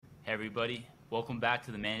everybody. Welcome back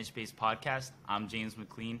to the Managed Space Podcast. I'm James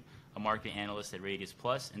McLean, a marketing analyst at Radius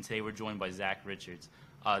Plus, and today we're joined by Zach Richards.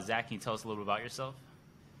 Zach, can you tell us a little bit about yourself?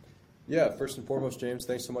 Yeah, first and foremost, James,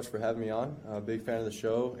 thanks so much for having me on. Big fan of the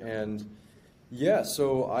show. And yeah,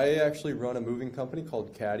 so I actually run a moving company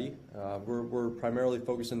called Caddy. We're primarily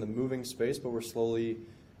focused in the moving space, but we're slowly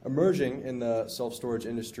emerging in the self-storage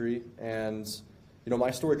industry. And you know,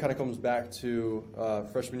 my story kind of comes back to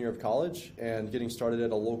freshman year of college and getting started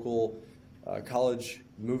at a local college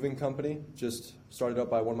moving company. Just started up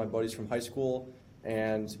by one of my buddies from high school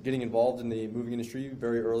and getting involved in the moving industry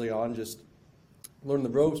very early on, just learning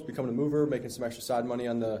the ropes, becoming a mover, making some extra side money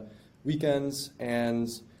on the weekends. And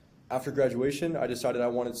after graduation, I decided I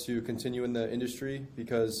wanted to continue in the industry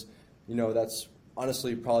because, you know, that's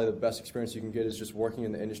honestly probably the best experience you can get is just working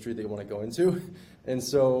in the industry that you want to go into. And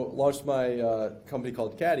so launched my company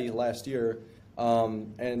called Caddy last year.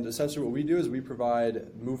 And essentially what we do is we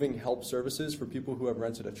provide moving help services for people who have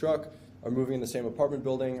rented a truck, are moving in the same apartment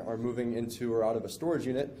building, are moving into or out of a storage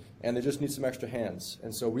unit, and they just need some extra hands.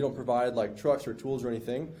 And so we don't provide like trucks or tools or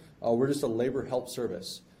anything. We're just a labor help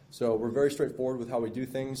service. So we're very straightforward with how we do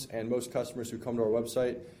things, and most customers who come to our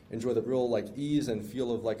website enjoy the real like ease and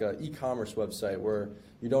feel of like an e-commerce website where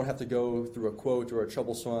you don't have to go through a quote or a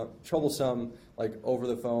troublesome like over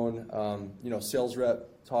the phone, sales rep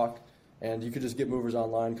talk, and you could just get movers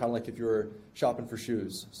online, kind of like if you were shopping for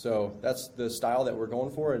shoes. So that's the style that we're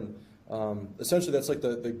going for, and essentially that's like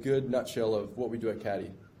the good nutshell of what we do at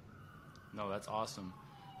Caddy. No, that's awesome.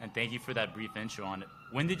 And thank you for that brief intro on it.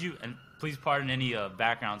 When did you, and please pardon any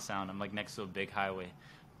background sound, I'm like next to a big highway,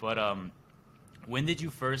 but when did you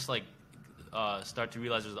first start to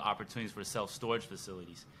realize there was opportunities for self-storage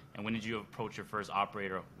facilities? And when did you approach your first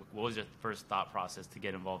operator? What was your first thought process to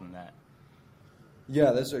get involved in that?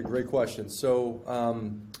 Yeah, that's a great question. So,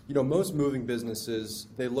 most moving businesses,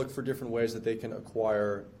 they look for different ways that they can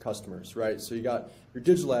acquire customers, right? So you got your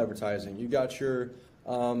digital advertising, you got your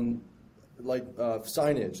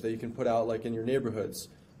signage that you can put out like in your neighborhoods.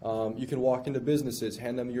 You can walk into businesses,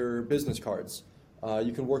 hand them your business cards.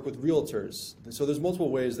 You can work with realtors. So there's multiple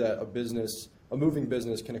ways that a moving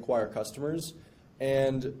business can acquire customers.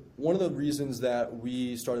 And one of the reasons that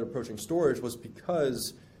we started approaching storage was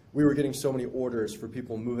because we were getting so many orders for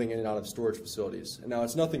people moving in and out of storage facilities. And now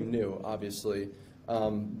it's nothing new, obviously,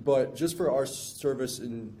 but just for our service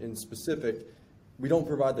in specific, we don't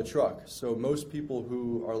provide the truck. So most people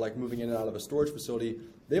who are like moving in and out of a storage facility,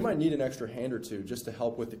 they might need an extra hand or two just to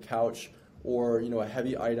help with the couch or a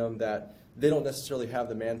heavy item that they don't necessarily have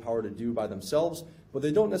the manpower to do by themselves, but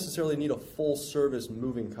they don't necessarily need a full service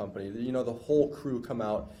moving company. The whole crew come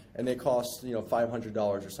out and they cost $500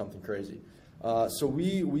 or something crazy. So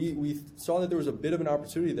we saw that there was a bit of an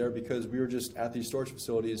opportunity there because we were just at these storage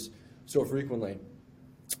facilities so frequently.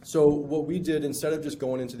 So what we did, instead of just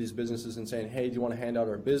going into these businesses and saying, hey, do you want to hand out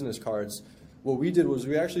our business cards? What we did was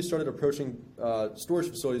we actually started approaching storage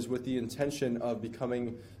facilities with the intention of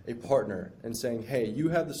becoming a partner and saying, hey, you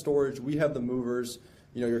have the storage, we have the movers.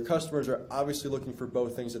 Your customers are obviously looking for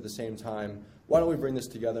both things at the same time. Why don't we bring this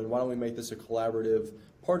together and why don't we make this a collaborative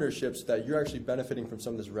partnership so that you're actually benefiting from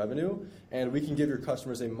some of this revenue and we can give your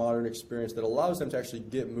customers a modern experience that allows them to actually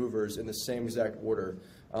get movers in the same exact order.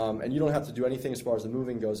 And you don't have to do anything as far as the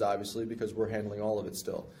moving goes, obviously, because we're handling all of it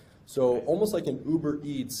still. So almost like an Uber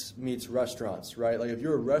Eats meets restaurants, right? Like if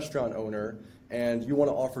you're a restaurant owner and you want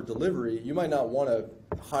to offer delivery, you might not want to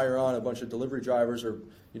hire on a bunch of delivery drivers or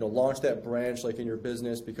launch that branch like in your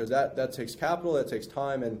business because that takes capital, that takes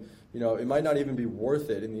time, and it might not even be worth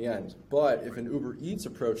it in the end. But if an Uber Eats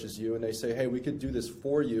approaches you and they say, hey, we could do this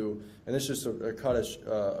for you, and it's just a cut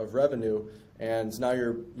of revenue, and now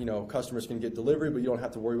your customers can get delivery, but you don't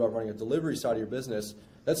have to worry about running a delivery side of your business,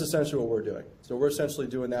 that's essentially what we're doing. So we're essentially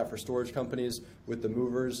doing that for storage companies with the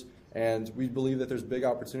movers, and we believe that there's big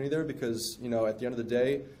opportunity there because at the end of the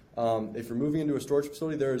day, if you're moving into a storage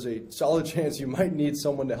facility, there is a solid chance you might need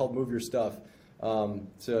someone to help move your stuff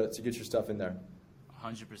to get your stuff in there.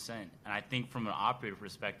 100%. And I think from an operator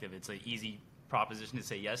perspective, it's an easy proposition to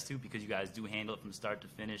say yes to because you guys do handle it from start to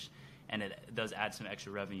finish, and it does add some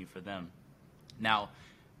extra revenue for them. Now,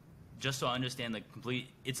 just so I understand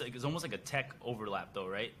it's almost like a tech overlap though,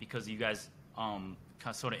 right? Because you guys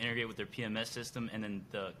sort of integrate with their PMS system, and then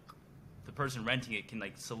the person renting it can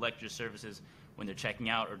select your services when they're checking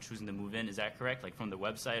out or choosing to move in. Is that correct? Like from the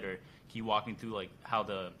website, or can you walk me through how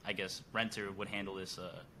the renter would handle this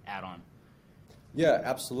add-on? Yeah,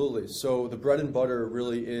 absolutely. So the bread and butter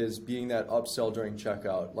really is being that upsell during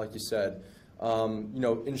checkout, like you said.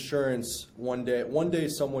 Insurance. One day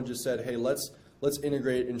someone just said, hey, let's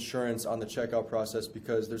integrate insurance on the checkout process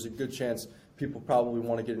because there's a good chance people probably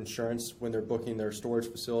want to get insurance when they're booking their storage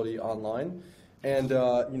facility online. And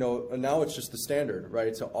now it's just the standard,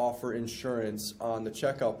 right, to offer insurance on the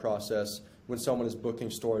checkout process when someone is booking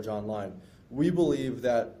storage online. We believe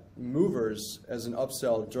that movers as an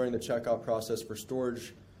upsell during the checkout process for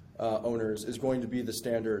storage owners is going to be the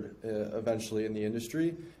standard eventually in the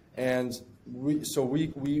industry. And we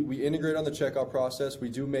integrate on the checkout process. We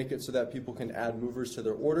do make it so that people can add movers to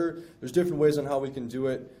their order. There's different ways on how we can do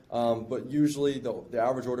it, but usually the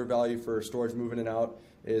average order value for storage moving in and out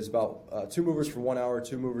is about 2 movers for 1 hour,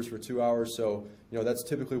 2 movers for 2 hours. So that's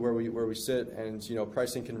typically where we sit, and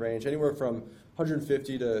pricing can range anywhere from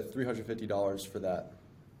 $150 to $350 for that.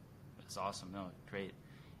 That's awesome. No, great.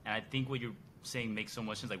 And I think what you're saying makes so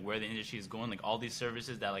much sense, like where the industry is going, like all these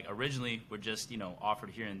services that like originally were just offered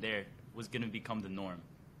here and there was going to become the norm.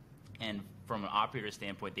 And from an operator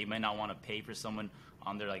standpoint, they might not want to pay for someone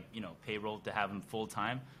on their payroll to have them full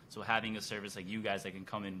time. So having a service like you guys that can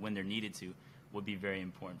come in when they're needed to would be very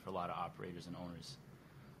important for a lot of operators and owners.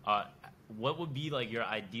 What would be like your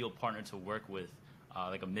ideal partner to work with,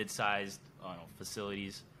 like a mid-sized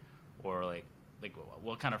facilities, or like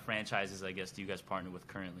what kind of franchises, I guess, do you guys partner with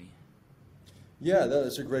currently? Yeah,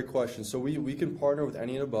 that's a great question. So we can partner with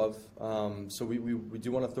any and above. So we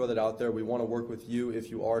do want to throw that out there. We want to work with you if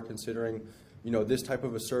you are considering, this type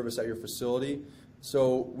of a service at your facility.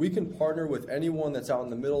 So we can partner with anyone that's out in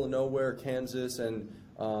the middle of nowhere, Kansas, and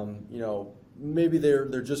maybe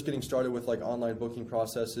they're just getting started with like online booking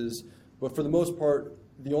processes. But for the most part,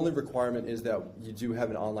 the only requirement is that you do have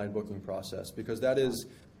an online booking process, because that is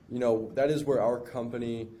where our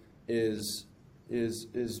company is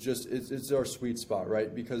just it's our sweet spot,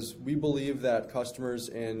 right? Because we believe that customers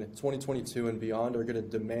in 2022 and beyond are going to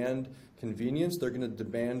demand convenience. They're going to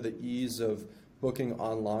demand the ease of booking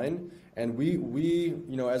online, and we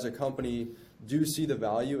as a company do see the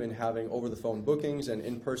value in having over-the-phone bookings and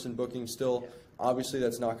in-person bookings still. Obviously,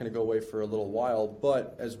 that's not going to go away for a little while,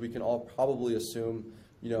 but as we can all probably assume,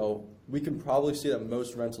 we can probably see that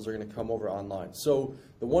most rentals are going to come over online. So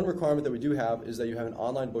the one requirement that we do have is that you have an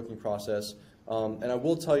online booking process. And I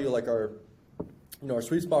will tell you, like our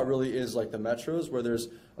sweet spot really is like the metros, where there's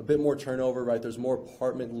a bit more turnover, right? There's more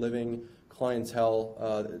apartment living clientele,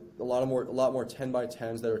 a lot more 10 by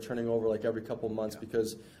 10s that are turning over like every couple months,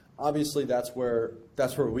 because obviously that's where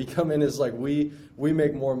we come in, is like we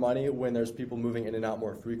make more money when there's people moving in and out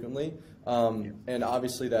more frequently. And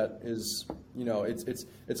obviously that is,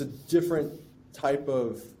 it's a different type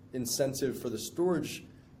of incentive for the storage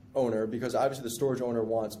owner, because obviously the storage owner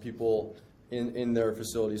wants people in their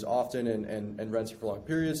facilities often and renting for long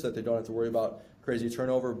periods so that they don't have to worry about crazy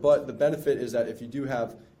turnover. But the benefit is that if you do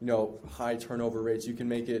have high turnover rates, you can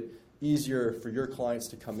make it easier for your clients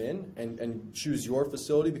to come in and choose your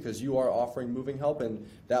facility, because you are offering moving help, and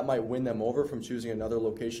that might win them over from choosing another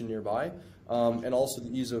location nearby. And also the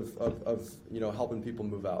ease of helping people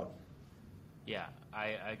move out. Yeah,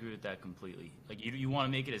 I agree with that completely. Like you want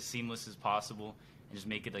to make it as seamless as possible and just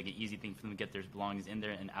make it like an easy thing for them to get their belongings in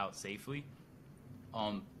there and out safely.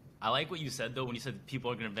 I like what you said, though, when you said people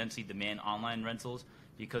are going to eventually demand online rentals,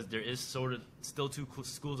 because there is sort of still two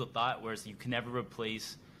schools of thought, whereas you can never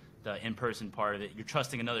replace the in-person part of it. You're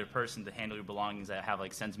trusting another person to handle your belongings that have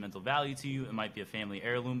like sentimental value to you. It might be a family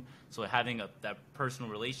heirloom, so having that personal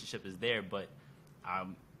relationship is there. But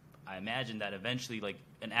I imagine that eventually, like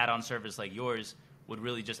an add-on service like yours would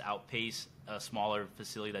really just outpace a smaller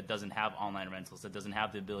facility that doesn't have online rentals, that doesn't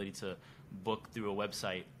have the ability to book through a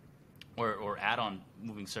website or add-on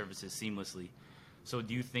moving services seamlessly. So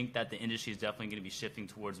do you think that the industry is definitely going to be shifting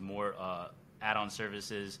towards more add-on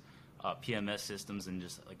services, PMS systems, and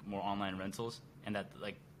just like more online rentals, and that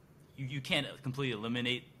like you can't completely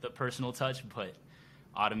eliminate the personal touch, but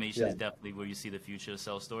automation is definitely where you see the future of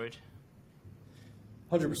self-storage?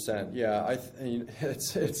 100%. Yeah,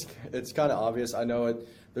 it's kind of obvious. I know it.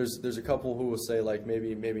 There's a couple who will say like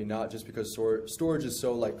maybe not, just because storage is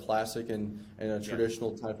so like classic and a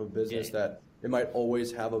traditional type of business that it might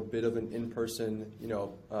always have a bit of an in-person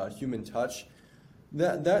human touch.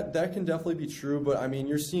 That can definitely be true, but I mean,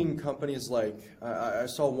 you're seeing companies like I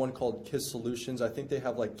saw one called Kiss Solutions. I think they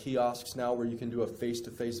have like kiosks now where you can do a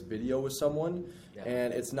face-to-face video with someone,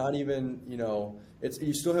 and it's not even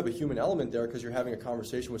you still have a human element there because you're having a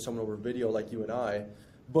conversation with someone over video like you and I,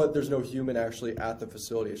 but there's no human actually at the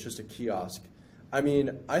facility. It's just a kiosk. I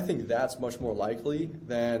mean, I think that's much more likely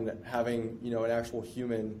than having an actual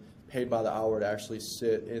human paid by the hour to actually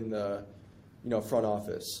sit in the front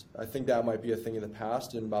office. I think that might be a thing in the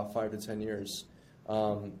past in about 5 to 10 years.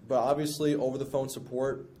 But obviously, over-the-phone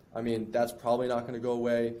support, I mean, that's probably not going to go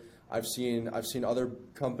away. I've seen other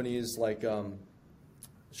companies like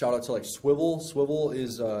shout out to like Swivel. Swivel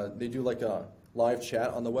is they do like a live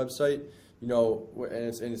chat on the website,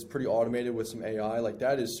 and it's pretty automated with some AI. Like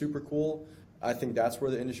that is super cool. I think that's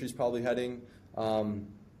where the industry is probably heading.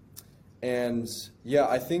 And yeah,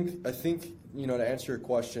 I think to answer your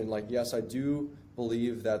question, like yes, I do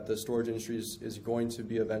believe that the storage industry is going to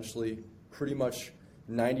be eventually pretty much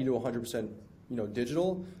 90 to 100%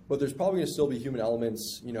 digital, but there's probably going to still be human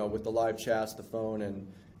elements, with the live chats, the phone,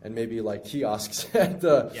 and maybe like kiosks at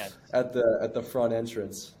the front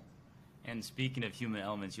entrance. And speaking of human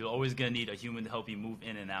elements, you're always going to need a human to help you move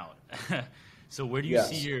in and out. So where do you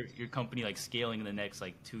see your company like scaling in the next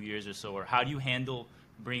like 2 years or so, or how do you handle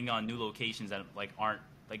bringing on new locations that like aren't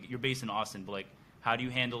like you're based in Austin, but like how do you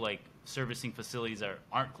handle like servicing facilities that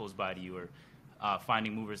aren't close by to you, or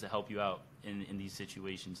finding movers to help you out in these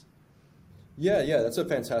situations? Yeah, that's a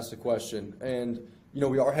fantastic question. And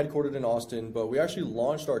we are headquartered in Austin, but we actually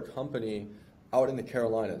launched our company out in the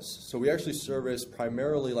Carolinas. So we actually service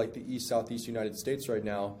primarily like the East, Southeast United States right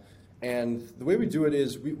now. And the way we do it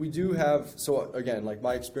is we do have, so again, like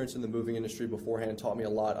my experience in the moving industry beforehand taught me a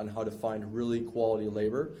lot on how to find really quality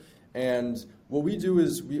labor. And what we do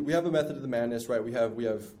is we have a method of the madness, right? We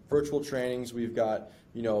have virtual trainings. We've got,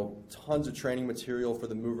 tons of training material for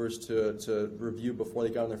the movers to review before they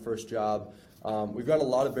got on their first job. We've got a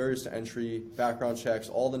lot of barriers to entry, background checks,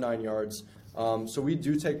 all the 9 yards. So we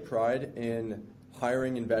do take pride in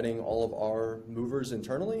hiring and vetting all of our movers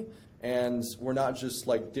internally, and we're not just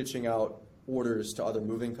like ditching out orders to other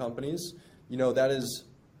moving companies. That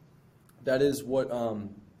is what.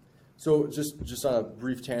 So just on a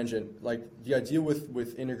brief tangent, like the idea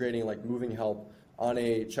with integrating like moving help on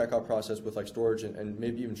a checkout process with like storage and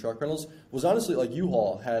maybe even truck rentals was honestly like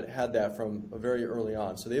U-Haul had that from very early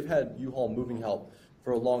on. So they've had U-Haul moving help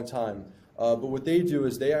for a long time. But what they do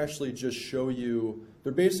is they actually just show you,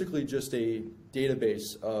 they're basically just a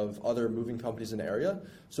database of other moving companies in the area.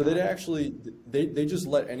 So they just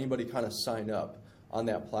let anybody kind of sign up on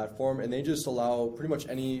that platform, and they just allow pretty much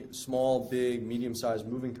any small, big, medium-sized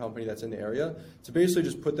moving company that's in the area to basically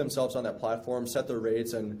just put themselves on that platform, set their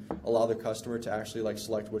rates, and allow the customer to actually like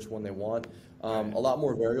select which one they want. A lot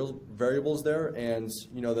more variables there, and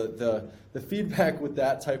the feedback with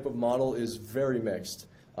that type of model is very mixed.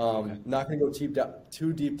 Not going to go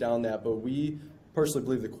too deep down that, but we personally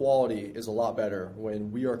believe the quality is a lot better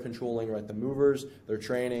when we are controlling the movers, their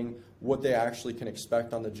training, what they actually can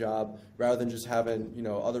expect on the job, rather than just having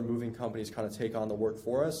other moving companies kind of take on the work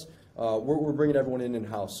for us. We're bringing everyone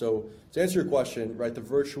in-house. So to answer your question, the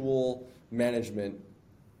virtual management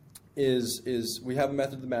is we have a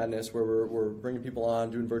method of the madness where we're bringing people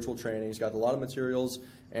on, doing virtual trainings, got a lot of materials,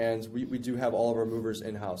 and we do have all of our movers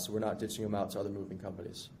in-house, so we're not ditching them out to other moving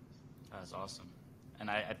companies. That's awesome. And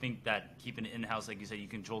I think that keeping it in-house, like you said, you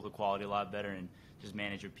control the quality a lot better and just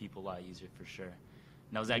manage your people a lot easier for sure.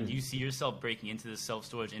 Now, Zach, do you see yourself breaking into the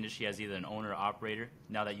self-storage industry as either an owner or operator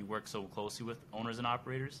now that you work so closely with owners and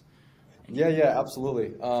operators? Yeah,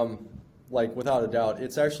 absolutely. Without a doubt.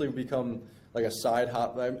 It's actually become like a side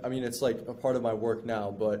hobby. I mean, it's like a part of my work now,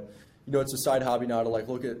 but it's a side hobby now to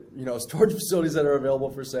look at storage facilities that are available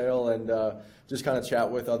for sale and just kind of chat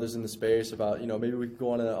with others in the space about maybe we could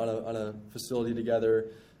go on a facility together,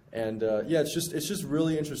 and it's just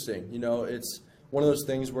really interesting. It's one of those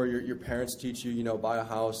things where your parents teach you buy a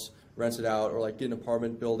house, rent it out, or get an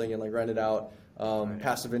apartment building and rent it out,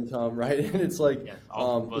 passive income, right? And it's like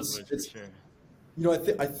it's sure.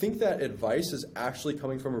 I think that advice is actually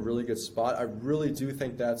coming from a really good spot. I really do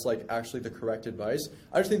think that's actually the correct advice.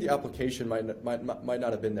 I just think the application might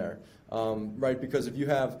not have been there, right? Because if you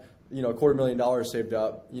have $250,000 saved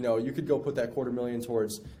up, you could go put that $250,000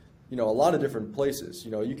 towards a lot of different places.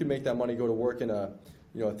 You could make that money go to work in a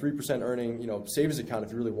 3% earning savings account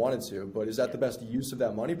if you really wanted to. But is that the best use of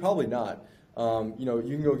that money? Probably not. You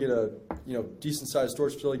can go get a decent sized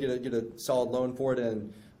storage facility, get a solid loan for it,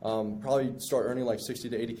 and probably start earning like $60,000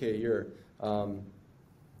 to $80,000 a year,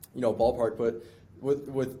 ballpark. But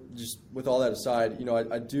with all that aside,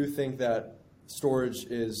 I do think that storage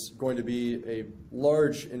is going to be a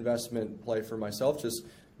large investment play for myself, just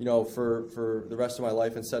for the rest of my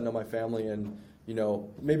life and setting up my family, and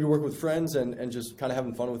maybe work with friends and just kind of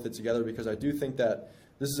having fun with it together, because I do think that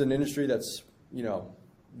this is an industry that's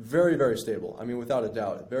very, very stable. I mean, without a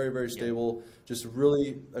doubt, very, very stable, just a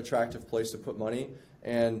really attractive place to put money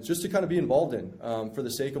and just to kind of be involved in for the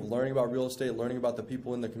sake of learning about real estate, learning about the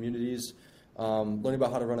people in the communities, learning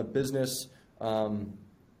about how to run a business. A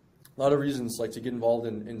lot of reasons to get involved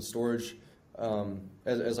in storage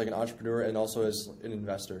as an entrepreneur and also as an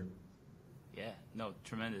investor. Yeah, no,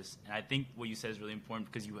 tremendous. And I think what you said is really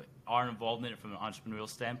important because you are involved in it from an entrepreneurial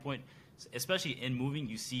standpoint. especially in moving,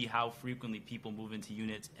 you see how frequently people move into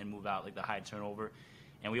units and move out, like the high turnover.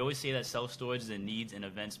 And we always say that self-storage is a needs and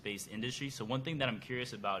events-based industry. So one thing that I'm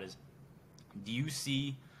curious about is,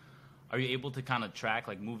 are you able to kind of track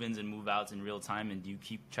like move-ins and move-outs in real time, and do you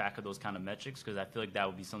keep track of those kind of metrics? Because I feel like that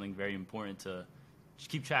would be something very important to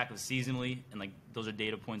just keep track of seasonally, and like those are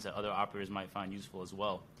data points that other operators might find useful as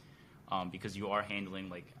well, because you are handling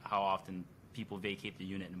like how often people vacate the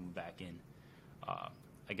unit and move back in.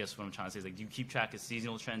 I guess what I'm trying to say is, like, do you keep track of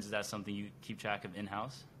seasonal trends? Is that something you keep track of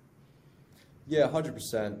in-house? Yeah,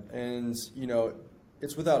 100%. And,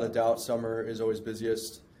 it's without a doubt summer is always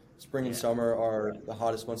busiest. Spring and summer are the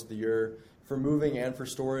hottest months of the year. For moving and for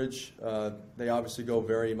storage, they obviously go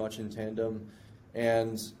very much in tandem.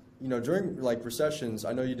 And, during like recessions,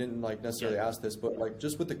 I know you didn't like necessarily ask this, but like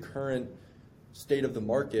just with the current state of the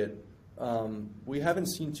market, we haven't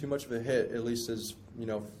seen too much of a hit, at least as,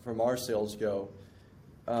 from our sales go.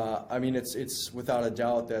 I mean, it's without a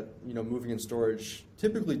doubt that, moving and storage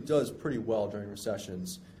typically does pretty well during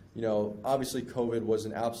recessions. Obviously COVID was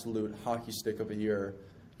an absolute hockey stick of a year,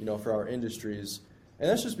 for our industries. And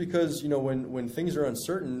that's just because, when things are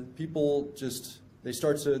uncertain, people just, they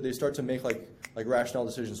start to make like rational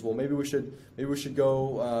decisions. Well, maybe we should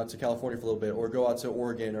go to California for a little bit, or go out to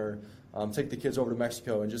Oregon, or take the kids over to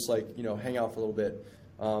Mexico and just hang out for a little bit.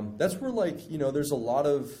 That's where there's a lot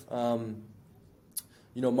of,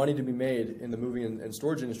 money to be made in the moving and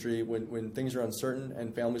storage industry when things are uncertain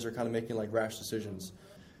and families are kind of making like rash decisions.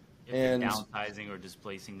 If they're downsizing or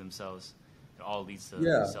displacing themselves, it all leads to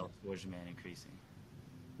self-storage demand increasing.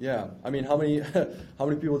 Yeah, I mean, how many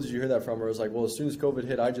people did you hear that from? Where it was like, well, as soon as COVID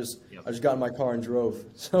hit, I just got in my car and drove.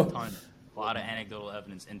 So a lot of anecdotal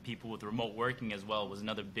evidence, and people with remote working as well was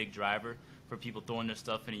another big driver for people throwing their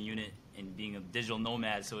stuff in a unit and being a digital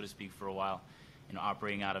nomad, so to speak, for a while, and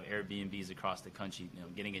operating out of Airbnbs across the country,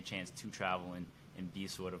 getting a chance to travel and be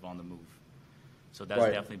sort of on the move. So that's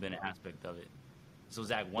definitely been an aspect of it. So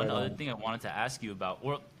Zach, one other thing I wanted to ask you about,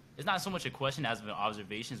 or it's not so much a question as an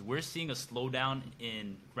observation, is we're seeing a slowdown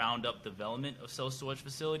in ground-up development of self-storage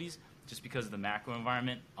facilities just because of the macro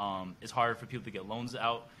environment. It's harder for people to get loans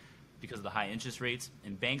out because of the high interest rates,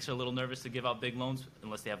 and banks are a little nervous to give out big loans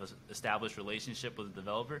unless they have an established relationship with the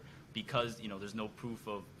developer, because there's no proof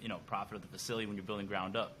of profit of the facility when you're building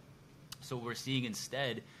ground up. So what we're seeing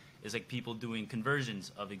instead is like people doing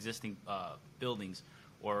conversions of existing buildings,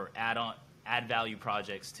 or add value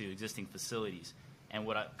projects to existing facilities. And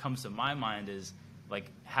what comes to my mind is like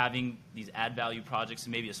having these add value projects,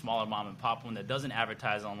 maybe a smaller mom and pop one that doesn't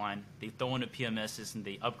advertise online. They throw in a PMS system,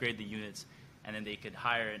 they upgrade the units, and then they could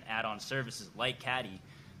hire and add on services like Caddy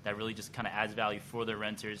that really just kind of adds value for their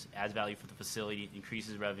renters, adds value for the facility,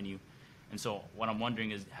 increases revenue. And so what I'm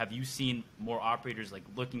wondering is, have you seen more operators like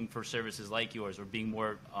looking for services like yours, or being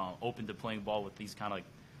more open to playing ball with these kind of like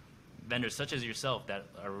vendors such as yourself that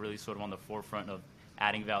are really sort of on the forefront of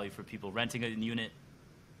adding value for people renting a unit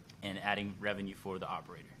and adding revenue for the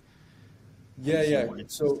operator? Yeah.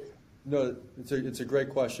 So, no, it's a great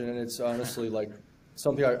question, and it's honestly like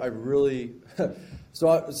something I really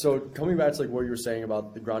so coming back to like what you were saying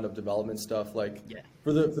about the ground up development stuff, like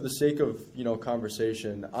for the sake of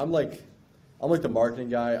conversation, I'm like the marketing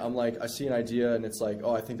guy. I'm like, I see an idea and it's like,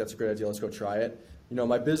 oh, I think that's a great idea, let's go try it.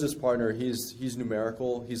 My business partner, he's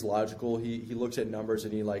numerical, he's logical, he looks at numbers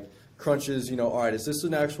and he like crunches, all right, is this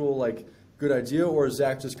an actual like good idea, or is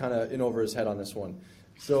Zach just kind of in over his head on this one?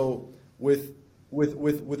 So with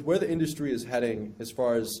where the industry is heading as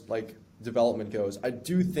far as like development goes, I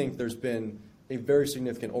do think there's been a very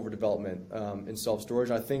significant overdevelopment in self-storage.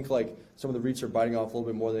 I think like some of the REITs are biting off a little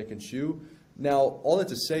bit more than they can chew. Now, all that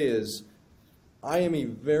to say is, I am a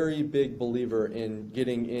very big believer in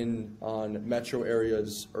getting in on metro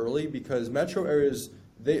areas early, because metro areas,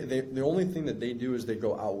 the only thing that they do is they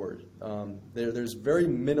go outward. There's very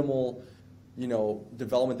minimal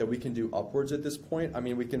development that we can do upwards at this point. I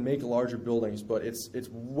mean, we can make larger buildings, but it's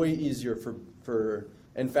way easier for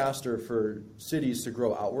and faster for cities to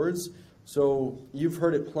grow outwards. So you've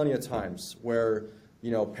heard it plenty of times where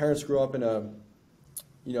parents grew up in a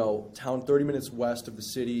town 30 minutes west of the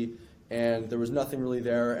city, and there was nothing really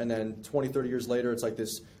there, and then 20, 30 years later, it's like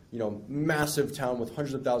this massive town with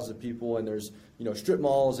hundreds of thousands of people, and there's strip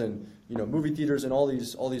malls and movie theaters and all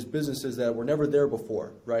these businesses that were never there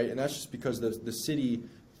before, right? And that's just because the city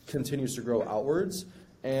continues to grow outwards.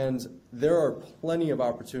 And there are plenty of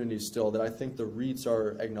opportunities still that I think the REITs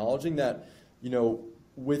are acknowledging, that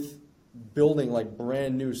with building like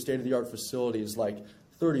brand new state-of-the-art facilities like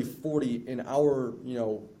 30, 40 in our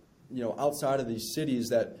outside of these cities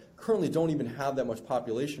that currently don't even have that much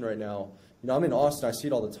population right now, I'm in Austin. I see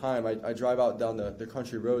it all the time. I drive out down the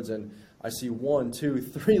country roads and I see 1, 2,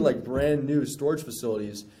 3 like brand new storage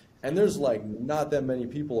facilities, and there's like not that many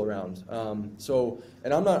people around.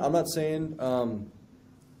 And I'm not saying.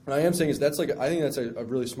 What I am saying is I think that's a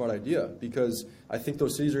really smart idea, because I think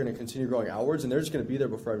those cities are going to continue growing outwards, and they're just going to be there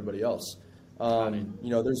before everybody else.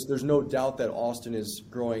 There's no doubt that Austin is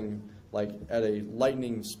growing like at a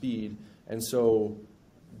lightning speed, and so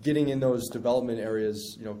getting in those development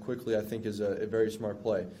areas, quickly, I think is a very smart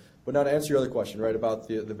play. But now to answer your other question, right, about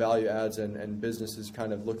the value adds and businesses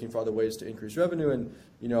kind of looking for other ways to increase revenue and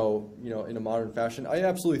in a modern fashion, I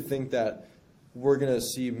absolutely think that we're going to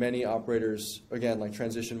see many operators, again, like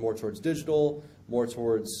transition more towards digital, more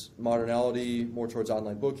towards modernality, more towards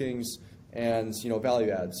online bookings, and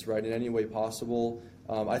value adds, right, in any way possible.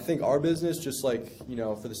 I think our business, just like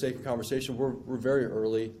for the sake of conversation, we're very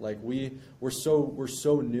early. Like we're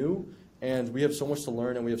so new, and we have so much to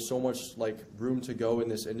learn, and we have so much like room to go in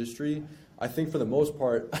this industry. I think for the most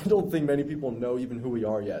part, I don't think many people know even who we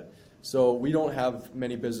are yet. So we don't have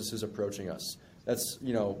many businesses approaching us. That's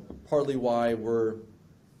partly why we're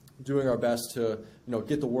doing our best to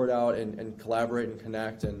get the word out and collaborate and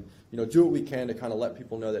connect and do what we can to kind of let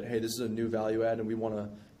people know that, hey, this is a new value add and we want to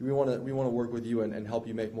work with you and help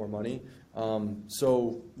you make more money.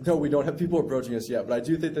 So no, we don't have people approaching us yet, but I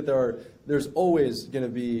do think that there's always going to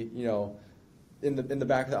be in the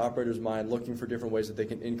back of the operator's mind looking for different ways that they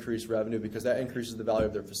can increase revenue, because that increases the value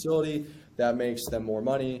of their facility, that makes them more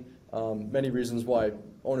money. Many reasons why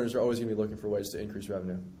owners are always going to be looking for ways to increase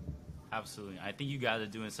revenue. Absolutely. I think you guys are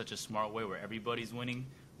doing such a smart way where everybody's winning,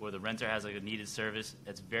 where the renter has like a needed service.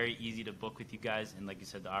 It's very easy to book with you guys, and like you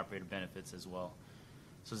said, the operator benefits as well.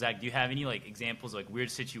 So Zach, do you have any like examples of like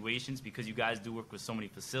weird situations? Because you guys do work with so many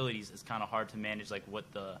facilities, it's kind of hard to manage like what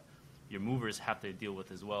your movers have to deal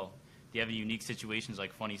with as well. Do you have any unique situations,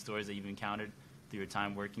 like funny stories that you've encountered through your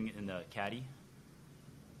time working in the caddy?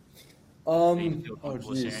 Oh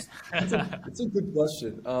geez, it's a good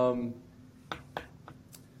question.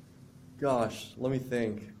 Gosh, let me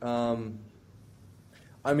think.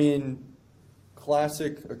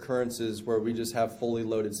 Classic occurrences where we just have fully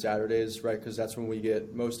loaded Saturdays, right? Because that's when we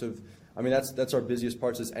get most of. That's our busiest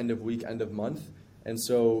parts is end of week, end of month, and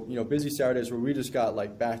so busy Saturdays where we just got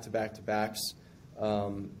like back to backs,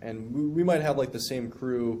 and we might have like the same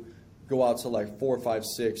crew go out to like 4, 5,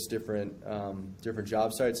 6 different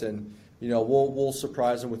job sites, and we'll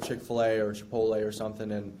surprise them with Chick-fil-A or Chipotle or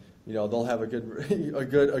something, and they'll have a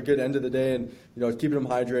good end of the day, and keeping them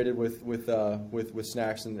hydrated with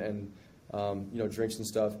snacks and drinks and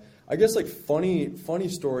stuff. I guess like funny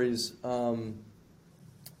stories. Or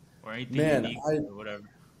anything unique or whatever.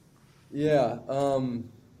 Yeah.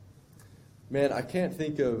 I can't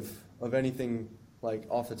think of anything like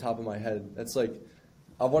off the top of my head. That's like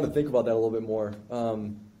I want to think about that a little bit more.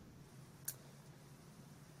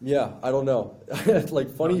 Yeah, I don't know.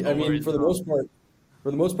 Like funny.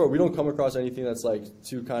 For the most part, we don't come across anything that's like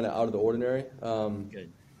too kind of out of the ordinary.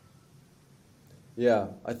 Good. Yeah,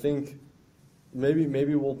 I think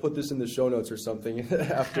maybe we'll put this in the show notes or something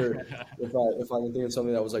after if I can think of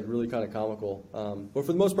something that was like really kind of comical. But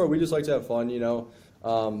for the most part, we just like to have fun.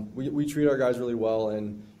 We treat our guys really well,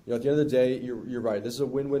 and at the end of the day, you're right. This is a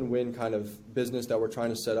win-win-win kind of business that we're trying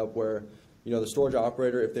to set up where the storage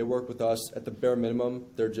operator, if they work with us at the bare minimum,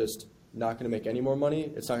 they're just not going to make any more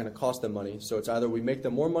money. It's not going to cost them money. So it's either we make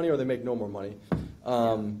them more money or they make no more money.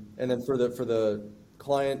 And then for the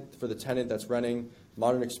client, for the tenant that's renting,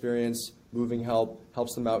 modern experience, moving help,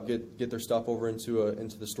 helps them out get their stuff over into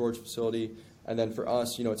the storage facility. And then for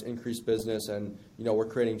us, it's increased business, and we're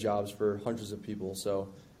creating jobs for hundreds of people.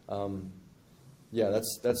 So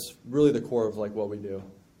that's really the core of like what we do.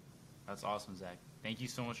 That's awesome, Zach. Thank you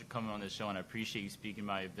so much for coming on this show, and I appreciate you speaking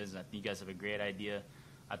about your business. I think you guys have a great idea.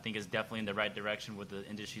 I think it's definitely in the right direction with the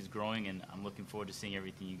industry's growing, and I'm looking forward to seeing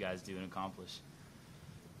everything you guys do and accomplish.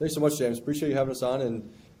 Thanks so much, James. Appreciate you having us on,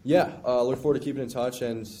 and look forward to keeping in touch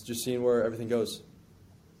and just seeing where everything goes.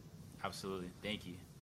 Absolutely. Thank you.